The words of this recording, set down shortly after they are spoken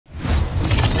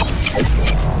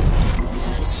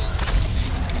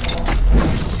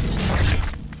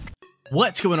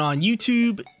What's going on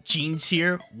YouTube? Jeans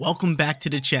here. Welcome back to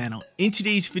the channel. In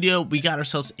today's video, we got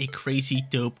ourselves a crazy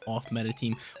dope off meta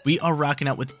team. We are rocking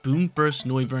out with BOOMBURST,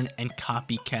 Noivern, and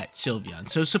COPYCAT SYLVEON.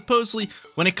 So supposedly,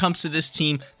 when it comes to this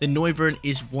team, the Noivern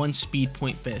is 1 speed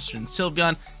point faster than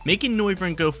Sylveon, making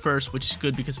Noivern go first, which is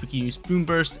good because we can use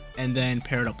BOOMBURST and then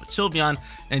pair it up with Sylveon,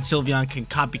 and Sylveon can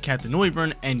copycat the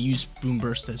Noivern and use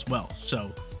BOOMBURST as well.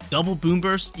 So double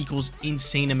BOOMBURST equals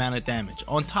insane amount of damage.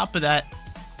 On top of that,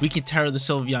 we can Terra the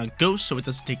Sylveon Ghost so it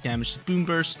doesn't take damage to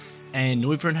BOOMBURST, and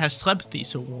Noivern has Telepathy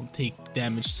so it won't take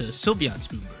damage to Sylveon's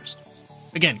BOOMBURST.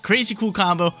 Again, crazy cool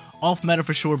combo, off meta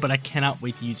for sure, but I cannot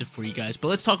wait to use it for you guys. But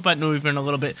let's talk about Noivern a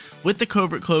little bit with the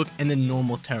Covert Cloak and the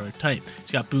normal Terra type.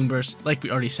 It's got BOOMBURST, like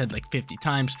we already said like 50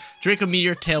 times, Draco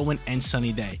Meteor, Tailwind, and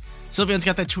Sunny Day. Sylveon's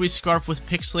got that choice Scarf with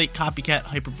Pixelate, Copycat,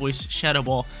 Hyper Voice, Shadow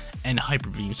Ball, and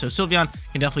Hyper Beam. So Sylveon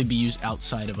can definitely be used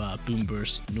outside of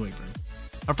BOOMBURST Noivern.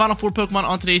 Our final 4 Pokemon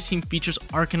on today's team features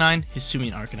Arcanine,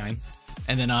 Hisuian Arcanine,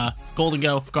 and then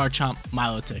Goldengo, Garchomp,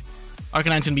 Milotic.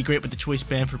 Arcanine's going to be great with the Choice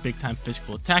Band for big time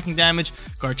physical attacking damage.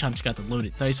 Garchomp's got the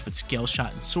loaded dice with Scale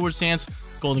Shot and Swords Dance.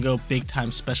 Goldengo, big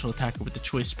time special attacker with the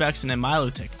Choice Specs, and then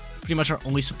Milotic, pretty much our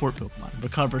only support Pokemon.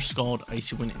 Recover, Scald,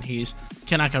 Icy Wind, and Haze.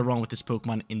 Cannot go wrong with this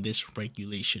Pokemon in this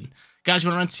regulation. Guys, you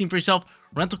want to run the team for yourself?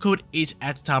 Rental code is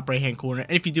at the top right hand corner.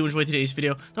 And if you do enjoy today's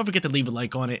video, don't forget to leave a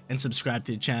like on it and subscribe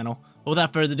to the channel. But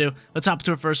without further ado, let's hop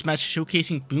into our first match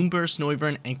showcasing BOOMBURST,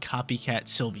 Noivern, and COPYCAT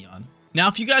SYLVEON. Now,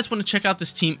 if you guys want to check out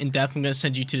this team in depth, I'm going to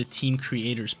send you to the team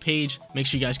creators page. Make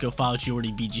sure you guys go follow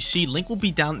Jordy VGC. Link will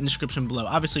be down in the description below.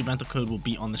 Obviously, rental code will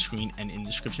be on the screen and in the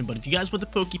description. But if you guys want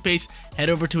the Pokepace, head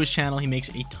over to his channel. He makes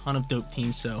a ton of dope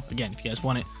teams. So again, if you guys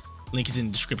want it, link is in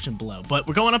the description below. But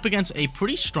we're going up against a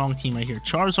pretty strong team right here.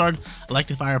 Charizard,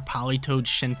 Electivire, Politoed,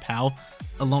 Shenpao,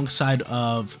 alongside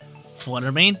of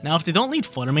Flutter Mane. Now, if they don't lead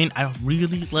Flutter Mane, I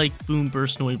really like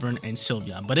BOOMBURST, Noivern, and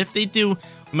Sylveon. But if they do,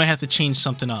 we might have to change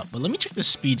something up. But let me check the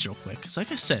speeds real quick. Because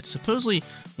like I said, supposedly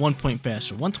 1 point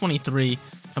faster. 123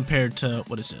 compared to,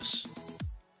 what is this?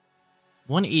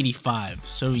 185.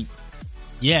 So,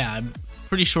 yeah, I'm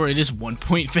pretty sure it is 1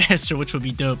 point faster, which would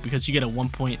be dope because you get a 1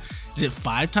 point, is it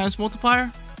 5 times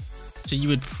multiplier? So you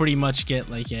would pretty much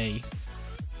get like a,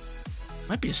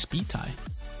 might be a speed tie.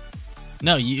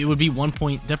 No, it would be 1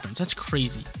 point difference. That's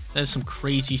crazy. That is some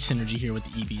crazy synergy here with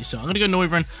the EV. So I'm going to go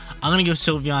Noivern. I'm going to go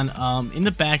Sylveon. In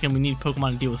the back end, we need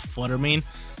Pokemon to deal with Flutter Mane.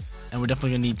 And we're definitely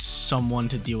going to need someone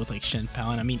to deal with like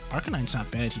Shenpao. And I mean, Arcanine's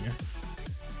not bad here.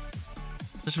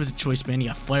 This was a Choice Band. You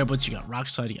got Flare Blitz, you got Rock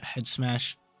Slide, you got Head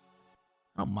Smash.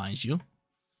 I don't mind you.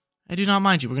 I do not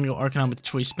mind you. We're going to go Arcanine with the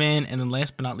Choice Band. And then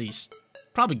last but not least,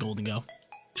 probably Goldengo.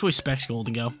 Choice Specs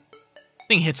Goldengo.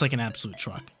 Thing hits like an absolute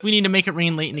truck. We need to make it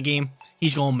rain late in the game.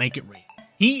 He's going to make it rain.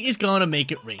 He is going to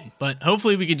make it rain. But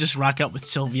hopefully we could just rock out with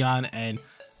Sylveon and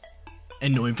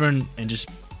Noivern and just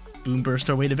BOOMBURST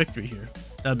our way to victory here.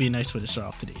 That would be a nice way to start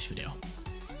off today's video.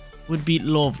 Would be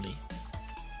lovely.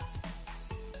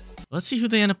 Let's see who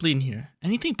they end up leading here.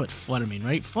 Anything but Flutter Mane,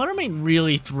 right? Flutter Mane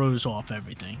really throws off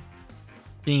everything.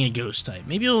 Being a ghost type.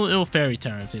 Maybe it'll Fairy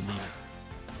Terra if they lead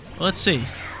it. Well, let's see.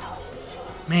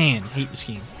 Man, I hate this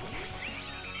game.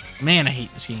 Man, I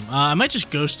hate this game. I might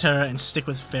just Ghost Terra and stick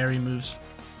with Fairy moves.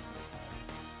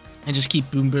 And just keep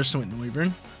BOOMBURST with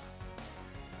Noivern.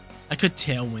 I could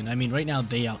Tailwind. I mean, right now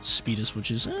they outspeed us, which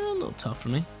is a little tough for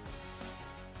me.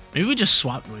 Maybe we just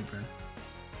swap Noivern.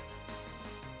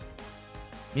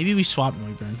 Maybe we swap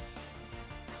Noivern.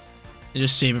 And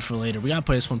just save it for later. We gotta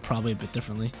play this one probably a bit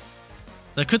differently.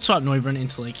 But I could swap Noivern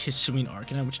into like Hisuian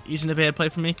Arcanine, which isn't a bad play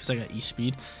for me because I got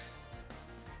E-Speed.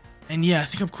 And yeah, I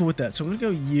think I'm cool with that. So I'm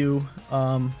gonna go U.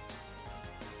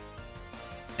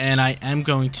 And I am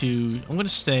going to, I'm gonna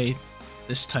stay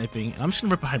this typing. I'm just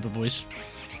gonna rip a Hyper Voice.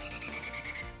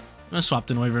 I'm gonna swap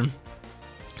to Noivern.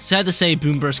 Sad to say,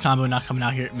 BOOMBURST combo not coming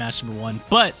out here at match number 1,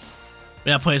 but we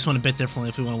gotta play this one a bit differently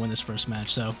if we want to win this first match.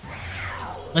 So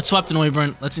let's swap to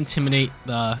Noivern. Let's intimidate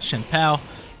the Shenpao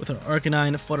with our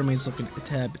Arcanine. Flutter Mane's looking a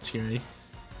tad bit scary.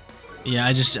 Yeah,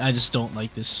 I just don't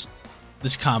like this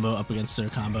combo up against their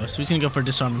combo. So he's gonna go for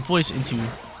Disarming Voice into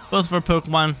both of our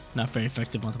Pokemon. Not very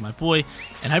effective onto my boy.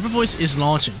 And Hyper Voice is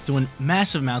launching, doing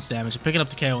massive amounts of damage and picking up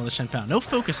the KO on the Shenpao. No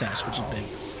Focus Ash, which is big.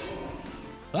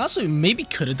 Honestly, maybe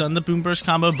could have done the BOOMBURST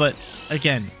combo, but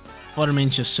again, Flutter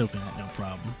Mane's just soaking that no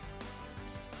problem.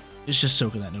 It's just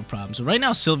soaking that no problem. So right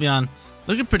now, Sylveon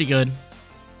looking pretty good.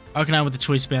 Arcanine with the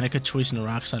Choice Band. I could choice into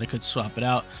Rock Slide. I could swap it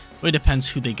out. Really depends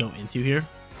who they go into here.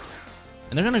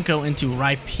 And they're going to go into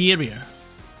Rhyperior.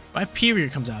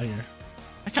 Rhyperior comes out here.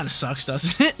 That kind of sucks,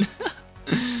 doesn't it?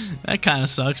 That kind of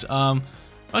sucks. Rock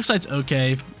Slide's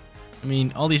okay. I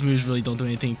mean, all these moves really don't do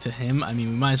anything to him. I mean,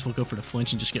 we might as well go for the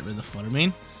flinch and just get rid of the Flutter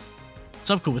Mane.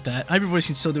 So I'm cool with that. Hyper Voice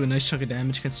can still do a nice chunk of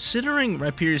damage, considering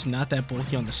Rhyperior is not that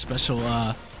bulky on the special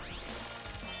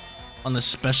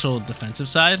defensive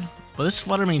side. But this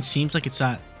Flutter Mane seems like it's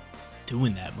not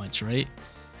doing that much, right?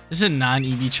 This is a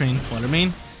non-EV trained Flutter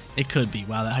Mane. It could be.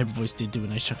 Wow, that Hyper Voice did do a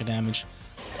nice chunk of damage.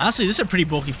 Honestly, this is a pretty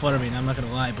bulky Flutter Mane, I'm not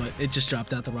gonna lie, but it just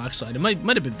dropped out the rock slide. It might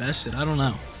have been vested. I don't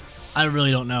know. I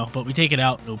really don't know, but we take it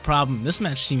out, no problem. This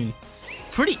match seeming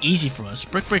pretty easy for us.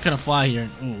 Brick Break gonna fly here,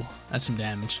 and ooh, that's some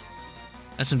damage.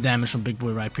 That's some damage from Big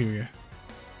Boy Rhyperior.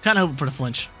 Kind of hoping for the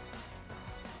flinch.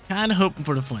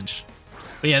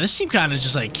 But yeah, this team kind of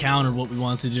just like countered what we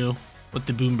wanted to do with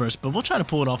the Boomburst, but we'll try to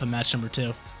pull it off in match number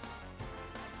 2.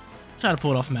 So I'll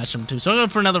go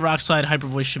for another Rock Slide. Hyper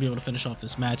Voice should be able to finish off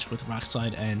this match with Rock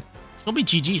Slide, and it's gonna be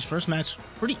GG's first match.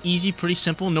 Pretty easy, pretty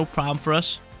simple, no problem for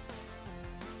us.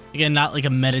 Again, not like a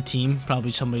meta team.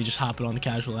 Probably somebody just hopping on the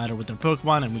casual ladder with their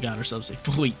Pokemon, and we got ourselves a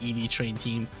fully EV trained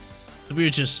team. So we were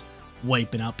just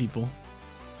wiping out people.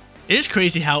 It is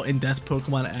crazy how in-depth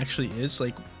Pokemon actually is.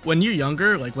 Like, when you're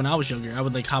younger, like when I was younger, I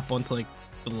would like hop onto like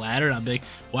the ladder and I'd be like,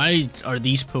 why are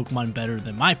these Pokemon better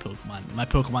than my Pokemon? My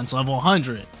Pokemon's level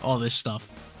 100. All this stuff.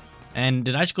 And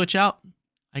did I just glitch out?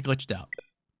 I glitched out.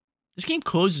 This game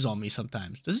closes on me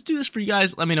sometimes. Does it do this for you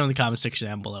guys? Let me know in the comment section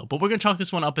down below. But we're going to chalk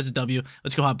this one up as a W.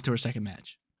 Let's go hop into our second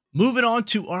match. Moving on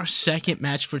to our second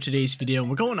match for today's video.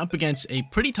 We're going up against a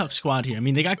pretty tough squad here. I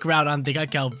mean, they got Groudon, they got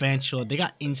Galvantula, they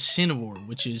got Incineroar,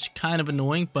 which is kind of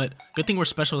annoying, but good thing we're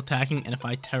special attacking, and if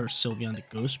I Terra Sylveon the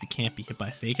Ghost, we can't be hit by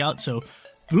Fake Out. So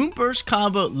Boomburst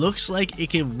combo looks like it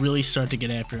can really start to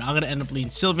get after it. I'm going to end up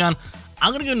leading Sylveon.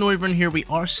 I'm going to go Noivern here. We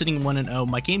are sitting 1-0.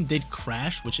 My game did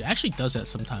crash, which it actually does that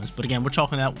sometimes. But again, we're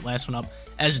chalking that last one up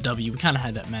as a W. We kind of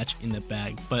had that match in the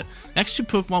bag. But next 2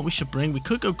 Pokemon we should bring. We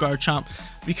could go Garchomp.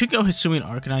 We could go Hisuian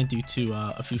Arcanine due to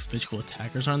a few physical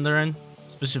attackers on their end.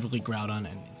 Specifically Groudon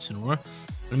and Incineroar.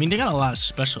 But I mean, they got a lot of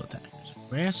special attackers.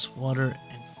 Grass, Water,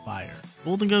 and Fire.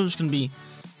 Golden Go is going to be...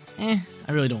 I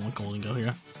really don't want Golden Go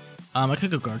here. I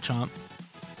could go Garchomp.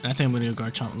 And I think I'm going to go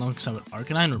Garchomp alongside with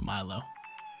Arcanine or Milo.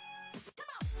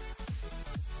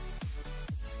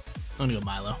 I'm gonna go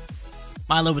Milo.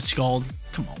 Milo with Scald.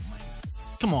 Come on, man.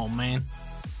 Come on, man.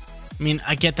 I mean,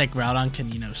 I get that Groudon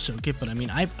can, you know, soak it, but I mean,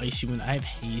 I have Icy Wind. I have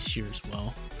Haze here as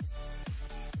well.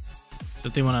 So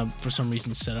if they want to, for some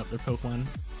reason, set up their Pokemon,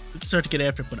 we can start to get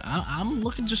after it, but I'm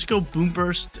looking to just go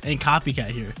Boomburst and Copycat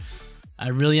here. I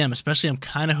really am. Especially, I'm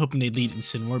kind of hoping they lead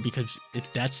Incineroar, because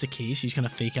if that's the case, he's going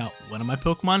to fake out one of my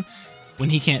Pokemon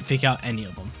when he can't fake out any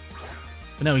of them.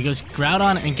 But no, he goes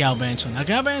Groudon and Galvantula. Now,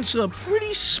 Galvantula, a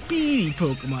pretty speedy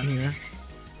Pokemon here.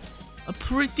 A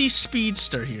pretty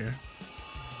speedster here.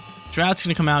 Drought's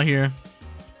going to come out here.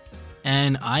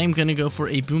 And I am going to go for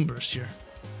a Boomburst here.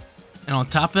 And on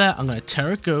top of that, I'm going to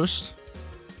Terra Ghost.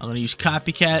 I'm going to use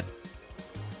Copycat.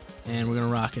 And we're going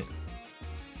to rock it.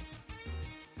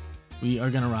 We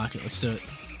are going to rock it. Let's do it.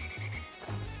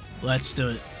 Let's do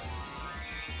it.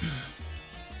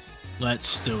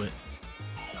 Let's do it.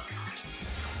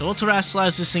 So we'll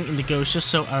Terrasilize this thing into Ghost just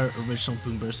so our original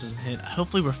Boomburst doesn't hit.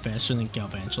 Hopefully we're faster than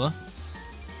Galvantula.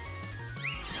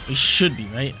 We should be,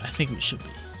 right? I think we should be.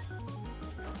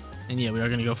 And yeah, we are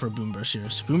going to go for a Boomburst here.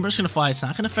 So Boomburst is going to fly. It's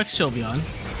not going to affect Sylveon.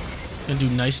 Going to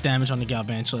do nice damage on the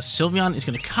Galvantula. Sylveon is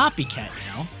going to Copycat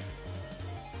now.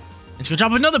 It's going to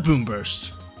drop another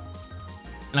Boomburst.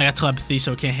 And I got Telepathy,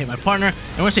 so it can't hit my partner. And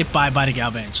we're going to say bye-bye to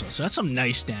Galvantula. So that's some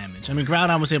nice damage. I mean,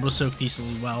 Groudon was able to soak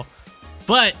decently well.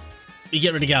 But we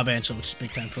get rid of Galvantula, which is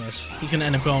big time for us. He's going to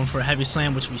end up going for a Heavy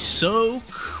Slam, which we so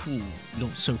cool. We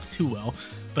don't soak too well.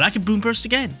 But I can Boomburst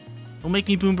again. Don't make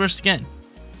me Boomburst again.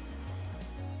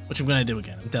 Which I'm going to do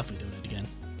again. I'm definitely doing it again.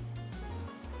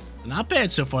 Not bad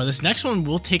so far. This next one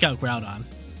will take out Groudon,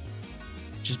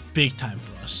 which is big time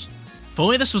for us. If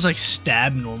only this was like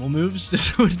stab normal moves,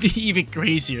 this would be even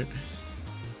crazier.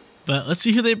 But let's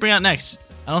see who they bring out next.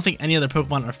 I don't think any other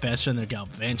Pokemon are faster than their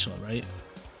Galvantula, right?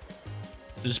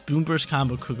 This Boomburst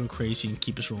combo could go crazy and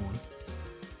keep us rolling.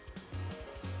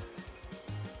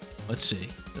 Let's see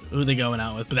who they going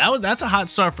out with. But that's a hot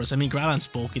start for us. I mean, Groudon's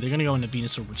bulky. They're going to go into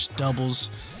Venusaur, which doubles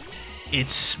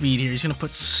its speed here. He's going to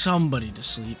put somebody to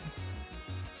sleep.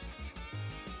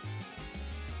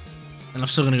 And I'm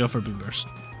still going to go for a Boomburst.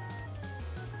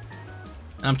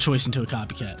 And I'm choicing to a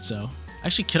Copycat, so...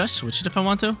 Actually, could I switch it if I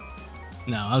want to?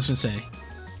 No, I was going to say...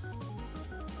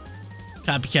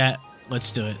 Copycat,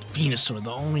 let's do it. Venusaur, the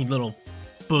only little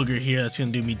booger here that's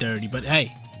going to do me dirty. But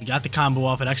hey, we got the combo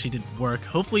off. It actually did work.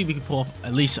 Hopefully, we can pull off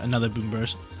at least another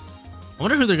Boomburst. I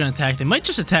wonder who they're going to attack. They might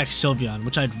just attack Sylveon,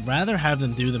 which I'd rather have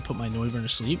them do than put my Noivern to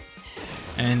sleep.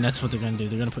 And that's what they're going to do.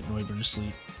 They're going to put Noivern to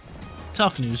sleep.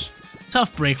 Tough news.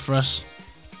 Tough break for us.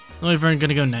 Noivern going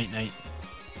to go night-night.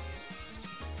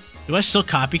 Do I still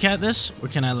copycat this? Or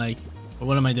can I like... Or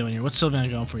what am I doing here? What's Sylveon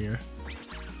going for here?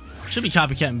 Should be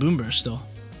copycat and Boomburst still.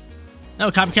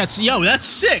 No, copycat's... Yo, that's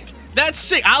sick! That's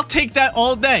sick! I'll take that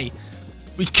all day!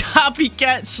 We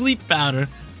copycat sleep powder.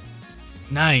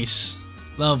 Nice.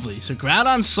 Lovely. So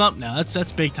Groudon slump now.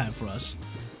 That's big time for us.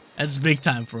 That's big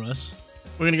time for us.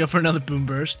 We're gonna go for another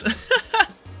Boomburst.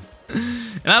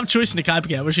 And I have a choice in the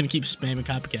copycat. We're just gonna keep spamming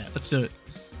copycat. Let's do it.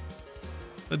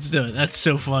 Let's do it. That's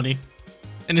so funny.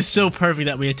 And it's so perfect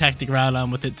that we attacked the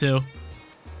Groudon with it too.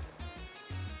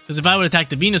 Because if I would attack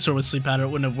the Venusaur with sleep powder, it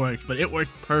wouldn't have worked. But it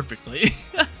worked perfectly.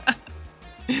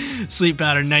 Sleep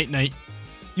powder, night-night.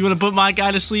 You want to put my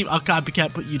guy to sleep? I'll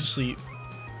copycat put you to sleep.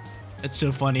 That's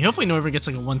so funny. Hopefully Noivern gets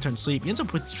like a one-turn sleep. He ends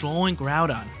up withdrawing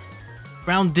Groudon.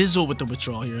 Ground Dizzle with the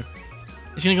withdrawal here.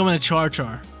 He's going to go in a Char.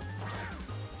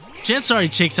 Chances are he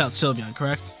takes out Sylveon,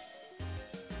 correct?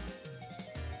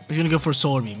 He's going to go for a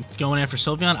Solar Beam. Going after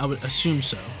Sylveon? I would assume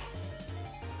so.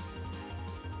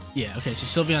 Yeah, okay,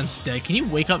 so Sylveon's dead. Can you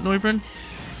wake up Noivern?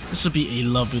 This would be a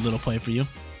lovely little play for you.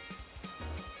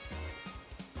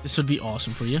 This would be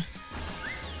awesome for you.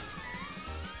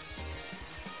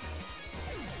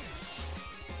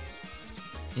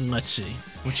 Let's see.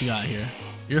 What you got here?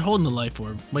 You're holding the Life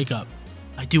Orb. Wake up.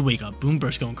 I do wake up.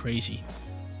 Boomburst going crazy.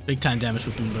 Big time damage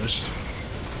with Boomburst.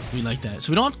 We like that.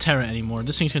 So we don't have Terra anymore.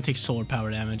 This thing's going to take solar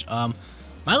power damage.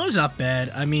 Milo's not bad.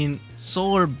 I mean,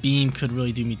 Solar Beam could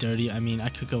really do me dirty. I mean, I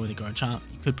could go with a Garchomp.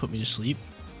 You could put me to sleep.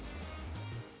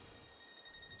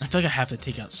 I feel like I have to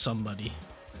take out somebody.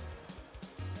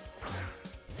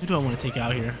 Who do I want to take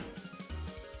out here?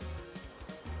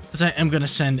 Because I am going to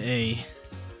send a...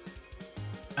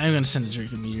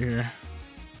 Draco Meteor here.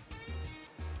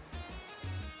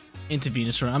 Into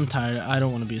Venusaur. I'm tired. I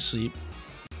don't want to be asleep.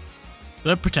 Do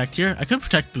I protect here? I could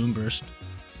protect Boomburst.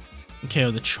 And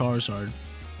KO the Charizard.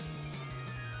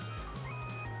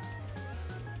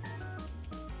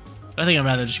 I think I'd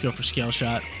rather just go for Scale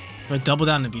Shot. Do I double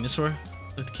down the Venusaur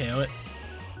with KO it?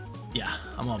 Yeah,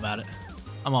 I'm all about it.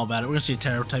 I'm all about it. We're going to see a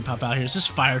Terra type pop out here. Is this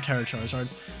Fire Terra Charizard?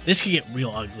 This could get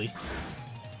real ugly.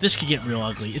 This could get real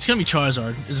ugly. It's going to be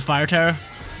Charizard. Is it Fire Terra?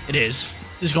 It is.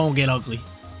 This is going to get ugly.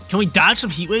 Can we dodge some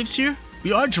Heat Waves here?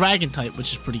 We are Dragon type,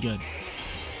 which is pretty good.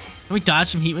 Can we dodge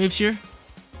some Heat Waves here?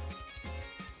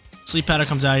 Sleep Powder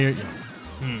comes out here.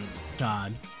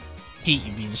 God. Hate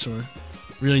you, Venusaur.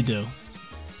 Really do.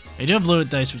 I do have loaded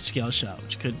dice with Scale Shot,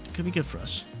 which could be good for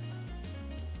us.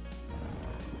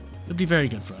 Could be very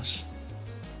good for us.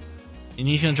 And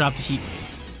he's going to drop the Heat Wave.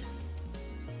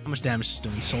 How much damage is it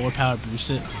doing? Solar Power, boost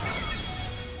it.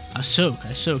 I soak.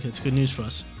 That's good news for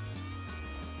us.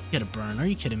 Get a burn. Are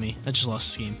you kidding me? That just lost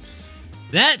this game.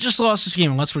 That just lost this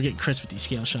game unless we're getting crits with these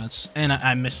Scale Shots. And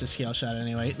I missed the Scale Shot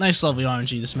anyway. Nice, lovely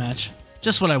RNG this match.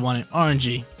 Just what I wanted.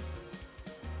 RNG.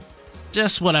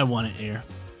 Just what I wanted here.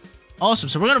 Awesome.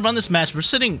 So we're going to run this match. We're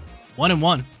sitting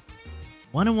 1-1.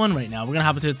 1-1 right now. We're going to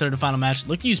hop into the third and final match.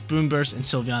 Look to use Boomburst and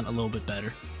Sylveon a little bit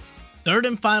better. Third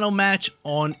and final match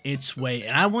on its way,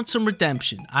 and I want some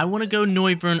redemption. I want to go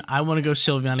Noivern. I want to go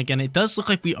Sylveon again. It does look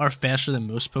like we are faster than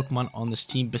most Pokemon on this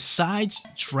team besides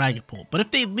Dragapult. But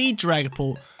if they lead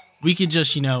Dragapult, we could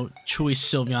just, you know, choice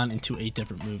Sylveon into a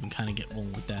different move and kind of get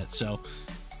rolling with that. So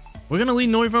we're going to lead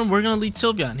Noivern. We're going to lead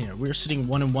Sylveon here. We're sitting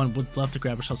 1-1. Would love to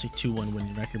grab ourselves a 2-1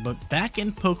 winning record. But back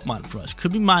in Pokemon for us.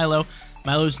 Could be Milo.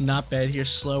 Milo's not bad here.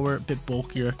 Slower, a bit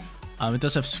bulkier. It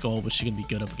does have Skull, which is going to be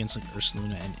good up against like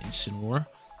Ursaluna and Incineroar.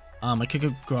 I could go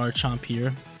Garchomp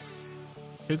here.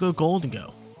 Could go Golden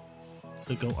Go.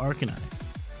 Could go Arcanine.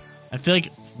 I feel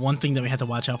like one thing that we have to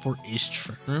watch out for is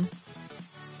Trick Room.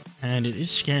 And it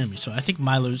is scaring me. So I think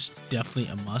Milo's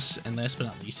definitely a must. And last but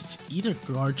not least, it's either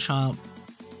Garchomp.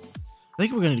 I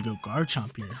think we're going to go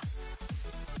Garchomp here.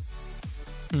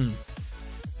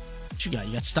 What you got?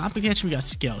 You got Stomping Catch and we got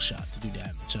Scale Shot to do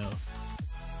damage. So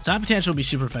Stomping Catch will be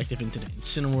super effective into the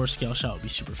Incineroar. Scale Shot will be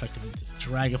super effective into the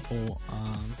Dragapult.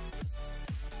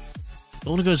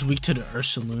 Golden Go is weak to the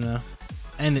Ursaluna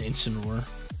and the Incineroar.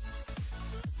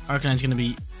 Arcanine's going to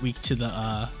be weak to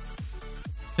the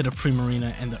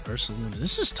Primarina and the Ursaluna.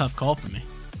 This is a tough call for me.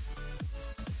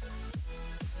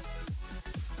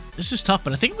 This is tough,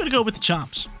 but I think I'm going to go with the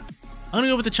Chomps. I'm going to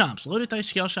go with the Chomps. Loaded Dice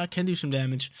Scale Shot can do some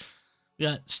damage. We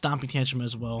got Stomping Tantrum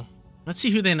as well. Let's see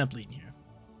who they end up leading here.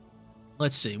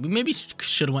 Let's see. We maybe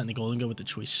should have went in the Golden Go with the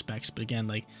choice specs, but again,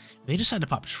 like, if they decide to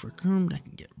pop Trick Room, that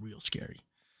can get real scary.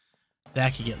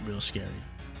 That could get real scary.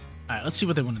 All right, let's see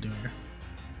what they want to do here.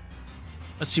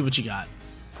 Let's see what you got.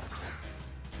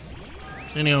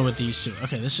 I'm gonna go with these two.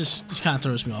 Okay, this kind of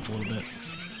throws me off a little bit.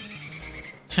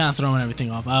 It's kind of throwing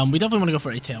everything off. We definitely want to go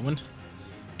for a Tailwind.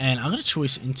 And I'm going to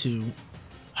choice into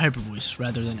Hyper Voice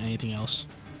rather than anything else.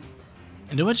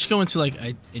 And do I just go into like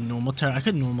a normal Terra? I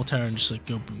could normal Terra and just like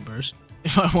go Boom Burst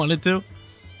if I wanted to.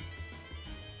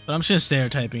 But I'm just going to stay air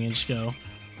typing and just go.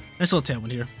 Nice little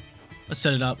Tailwind here. Let's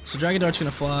set it up. So Dragon Dart's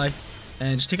going to fly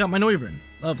and just take out my Noivern.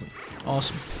 Lovely.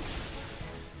 Awesome.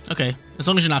 Okay. As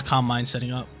long as you're not Calm Mind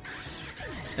setting up.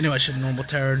 I knew I should have normal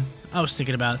Terra. I was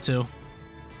thinking about it too.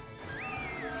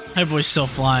 Hyper Voice still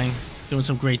flying. Doing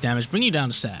some great damage. Bring you down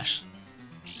to Sash.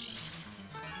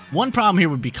 One problem here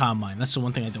would be Calm Mind. That's the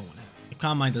one thing I don't want to have. If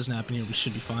Calm Mind doesn't happen here, we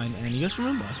should be fine. And he goes for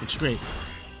Moonblast, which is great.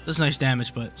 Does nice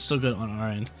damage, but still good on our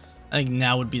end. I think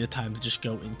now would be the time to just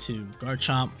go into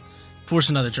Garchomp, force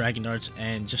another Dragon Darts,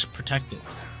 and just protect it.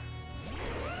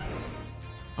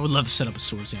 I would love to set up a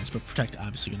Swords Dance, but Protect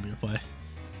obviously going to be your play.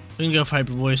 We're going to go for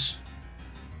Hyper Voice.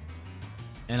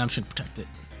 And I'm just going to protect it.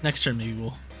 Next turn,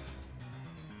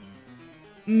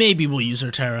 maybe we'll use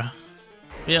our Terra.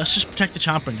 Yeah, let's just protect the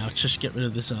Chomper now. Let's just get rid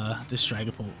of this this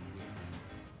Dragapult.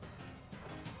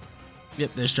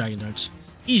 Yep, there's Dragon Darts.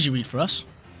 Easy read for us.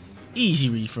 Easy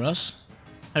read for us.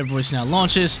 Hyper Voice now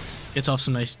launches, gets off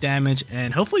some nice damage,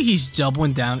 and hopefully he's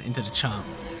doubling down into the Chomp.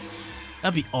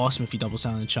 That'd be awesome if he doubles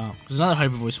down into the Chomp, because another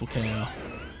Hyper Voice will KO.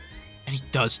 And he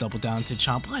does double down into the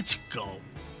Chomp. Let's go.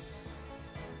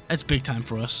 That's big time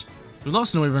for us. We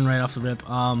lost Noivern right off the rip.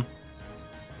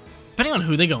 Depending on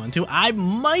who they go into, I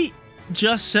might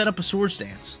just set up a Swords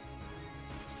Dance.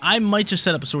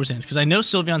 Because I know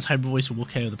Sylveon's Hyper Voice will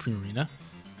KO the Primarina.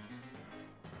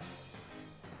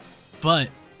 But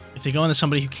if they go into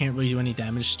somebody who can't really do any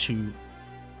damage to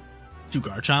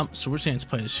Garchomp, Swords Dance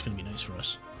play is just going to be nice for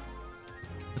us.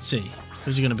 Let's see.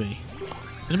 Who's it going to be?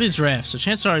 It's going to be the Draft. So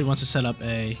chances are he wants to set up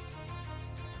a...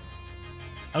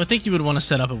 I would think you would want to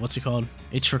set up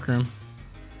a Trick Room.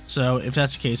 So if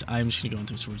that's the case, I'm just going to go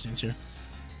into a Swords Dance here.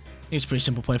 I think it's a pretty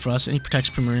simple play for us. And he protects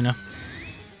Primarina.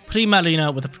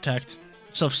 Primarina with a Protect.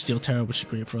 Self-Steel Terra, which is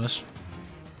great for us.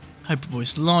 Hyper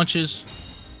Voice launches.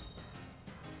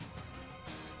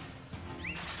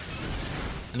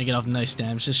 And I get off nice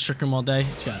damage. Just Trick Room all day.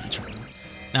 It's got to be Trick Room.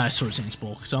 Now I Swords Dance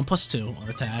Bulk. So I'm +2 on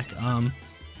attack.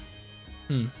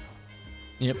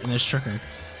 Yep, and there's Trick Room.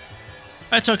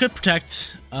 Alright, so I could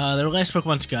Protect. Their last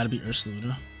Pokemon's got to be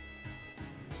Ursaluna.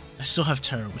 I still have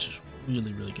Terra, which is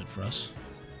really, really good for us.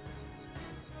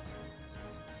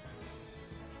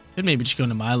 Could maybe just go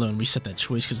into Milo and reset that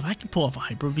choice, because if I can pull off a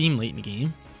Hyper Beam late in the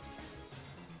game,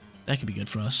 that could be good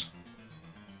for us.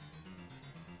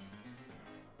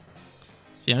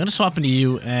 So yeah, I'm going to swap into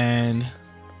you, and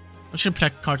I'm just going to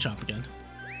protect Garchomp again.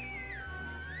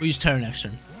 We'll use Terra next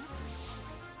turn.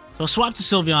 So I'll swap to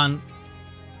Sylveon.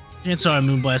 Chances are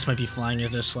Moonblast might be flying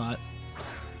into the slot.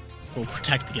 We'll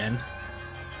protect again.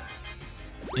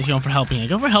 He's going for Helping Hand.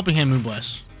 Go for Helping Hand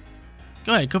Moonblast.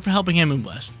 Go ahead, go for Helping Hand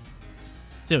Moonblast.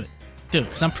 Do it. Do it,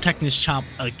 because I'm protecting this Chomp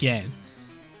again.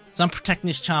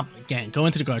 Go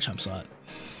into the Garchomp slot.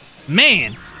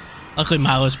 Man! Luckily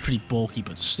Milo's pretty bulky,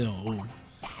 but still. Ooh,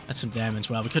 that's some damage.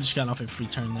 Wow, we could have just gotten off a free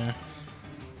turn there.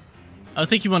 I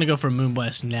think you want to go for a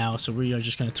Moonblast now, so we are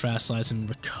just going to Terrasilize and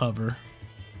recover.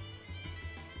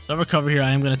 So I recover here.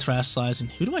 I am going to Terrasilize, and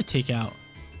who do I take out?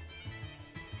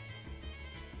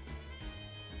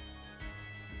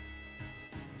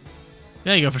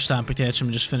 Yeah, you go for Stomping Tantrum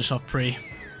and just finish off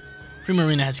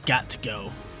Primarina has got to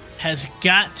go.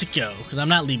 Because I'm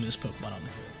not leaving this Pokemon on the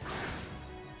field.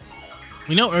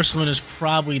 We know Ursaluna is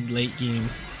probably late game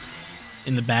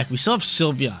in the back. We still have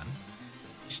Sylveon.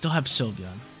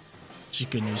 Which is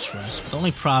good news for us. But the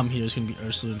only problem here is going to be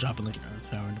Ursaluna dropping like an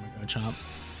Earth Power into my Garchomp.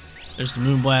 There's the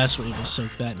Moonblast. We're able to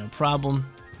soak that, no problem.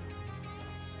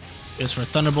 Goes for a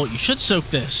Thunderbolt. You should soak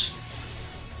this.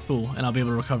 Cool, and I'll be able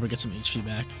to recover, get some HP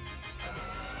back.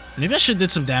 Maybe I should have did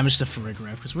some damage to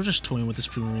Poliwrath, because we're just toying with this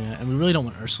Primarina, and we really don't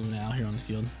want Ursaluna out here on the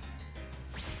field.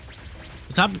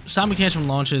 Stomping Tantrum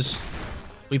launches.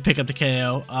 We pick up the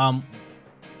KO.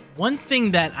 One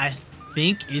thing that I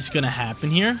think is going to happen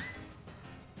here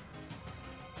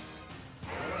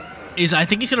is I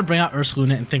think he's going to bring out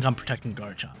Ursaluna and think I'm protecting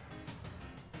Garchomp.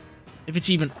 If it's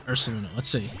even Ursaluna. Let's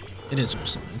see. It is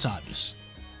Ursaluna. It's obvious.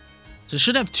 So it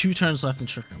should have 2 turns left in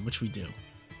Trick Room, which we do.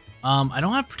 I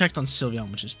don't have Protect on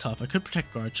Sylveon, which is tough. I could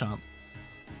protect Garchomp.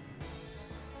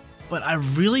 But I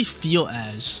really feel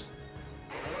as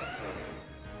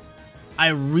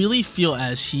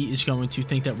he is going to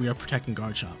think that we are protecting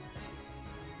Garchomp.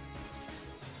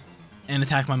 And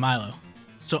attack my Milo.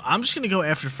 So I'm just going to go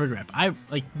after Poliwrath.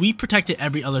 We protected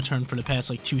every other turn for the past,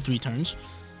 2-3 turns.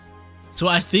 So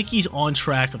I think he's on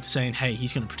track of saying, hey,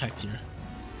 he's going to protect here.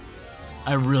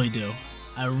 I really do.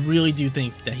 I really do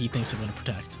think that he thinks I'm going to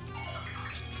protect.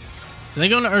 So they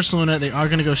go into Ursaluna. They are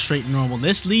going to go straight normal.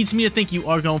 This leads me to think you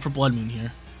are going for Blood Moon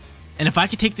here. And if I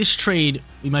could take this trade,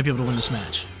 we might be able to win this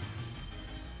match.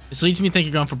 This leads me to think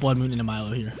you're going for Blood Moon into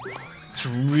Milo here. This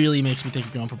really makes me think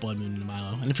you're going for Blood Moon into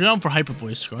Milo. And if you're going for Hyper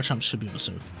Voice, Garchomp should be able to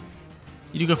soak.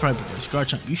 You do go for Hyper Voice.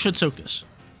 Garchomp, you should soak this.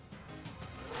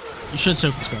 You should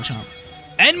soak this,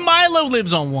 Garchomp. And Milo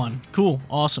lives on 1. Cool.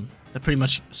 Awesome. That pretty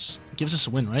much gives us a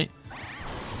win, right?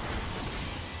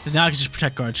 Because now I can just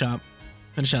protect Garchomp.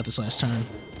 Finish out this last turn.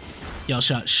 Yell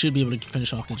Shot should be able to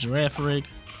finish off the Girafarig.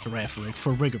 For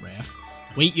Rigarath.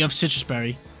 Wait, you have Citrus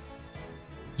Berry.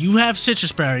 You have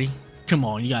Citrus Berry. Come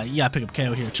on, you gotta pick up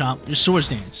KO here, Chomp. Your Swords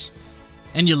Dance.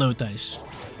 And your Load Dice.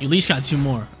 You at least got 2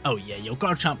 more. Oh yeah, yo,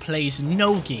 Garchomp plays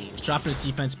no games. Dropping his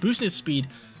defense, boosting his speed.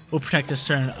 We'll protect this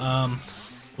turn.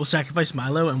 We'll sacrifice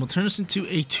Milo and we'll turn this into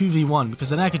a 2v1 because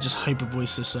then I could just Hyper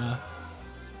Voice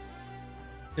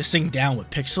this thing down with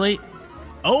Pixelate.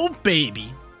 Oh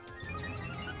baby.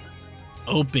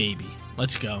 Oh baby.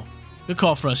 Let's go. Good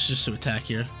call for us just to attack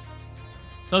here.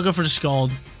 So I'll go for the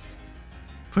Scald.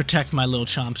 Protect my little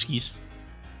Chompskis.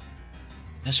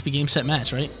 That should be game, set,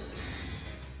 match, right?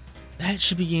 That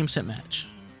should be game, set, match.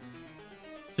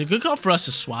 So a good call for us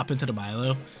to swap into the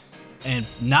Milo and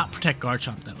not protect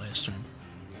Garchomp that last turn.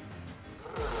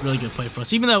 Really good play for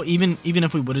us. Even though, even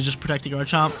if we would have just protected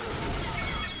Garchomp.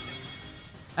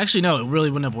 Actually, no, it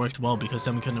really wouldn't have worked well because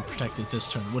then we couldn't have protected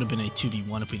this turn. It would have been a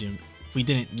 2v1 if we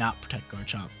didn't not protect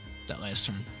Garchomp that last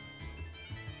turn.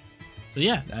 So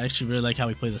yeah, I actually really like how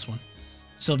we play this one.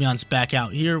 Sylveon's back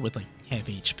out here with like half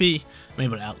HP. I'm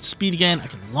able to outspeed again. I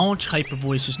can launch Hyper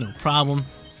Voices, no problem.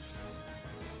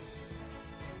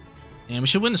 And we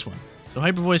should win this one. So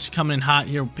Hyper Voice coming in hot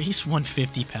here. Base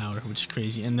 150 power, which is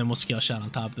crazy. And then we'll Scale Shot on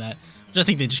top of that, which I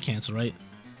think they just cancel, right?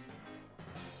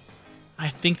 I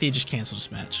think they just cancel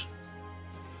this match.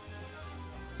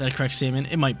 Is that a correct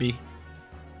statement? It might be.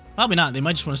 Probably not. They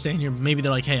might just want to stay in here. Maybe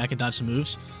they're like, hey, I can dodge some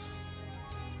moves.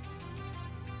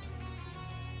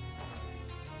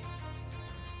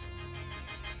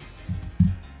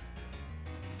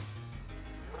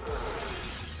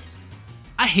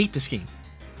 I hate this game.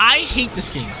 I hate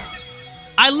this game.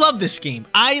 I love this game.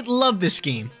 I love this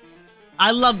game.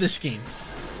 I love this game.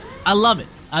 I love it.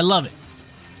 I love it.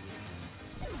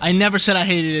 I never said I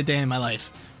hated it a day in my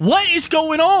life. What is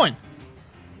going on?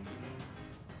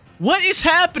 What is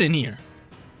happening here?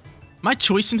 My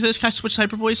choice into this, can I switch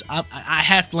Hyper Voice? I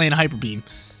have to land a Hyper Beam.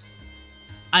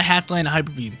 I have to land a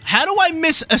Hyper Beam. How do I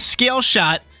miss a Scale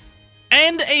Shot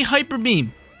and a Hyper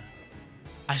Beam?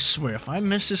 I swear, if I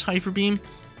miss this Hyper Beam,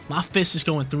 my fist is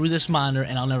going through this monitor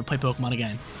and I'll never play Pokemon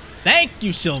again. Thank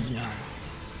you, Sylveon.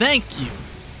 Thank you.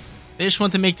 They just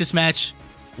want to make this match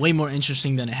way more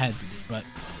interesting than it had to be. But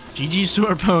GG's to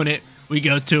our opponent. We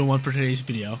go 2-1 for today's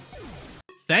video.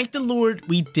 Thank the Lord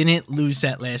we didn't lose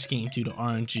that last game due to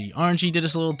RNG. RNG did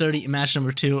us a little dirty in match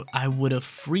number 2. I would have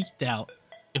freaked out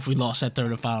if we lost that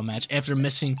third and final match after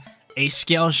missing a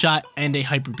Scale Shot and a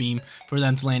Hyper Beam for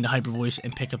them to land a Hyper Voice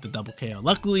and pick up the double KO.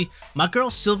 Luckily, my girl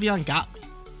Sylveon got me.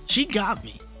 She got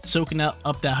me. Soaking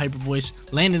up that Hyper Voice,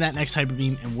 landing that next Hyper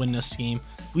Beam, and winning this game.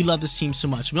 We love this team so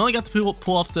much. We only got to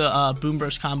pull off the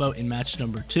BOOMBURST combo in match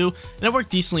number 2, and it worked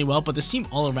decently well, but this team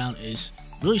all around is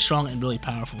really strong and really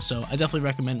powerful, so I definitely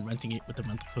recommend renting it with the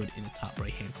rental code in the top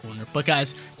right hand corner. But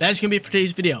guys, that is going to be it for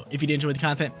today's video. If you did enjoy the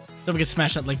content, don't forget to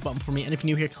smash that like button for me, and if you're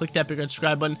new here, click that big red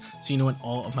subscribe button so you know when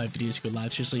all of my videos go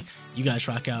live. Seriously, you guys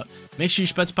rock out. Make sure you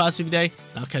spread some positive today,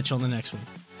 and I'll catch you on the next one.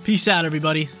 Peace out,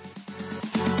 everybody.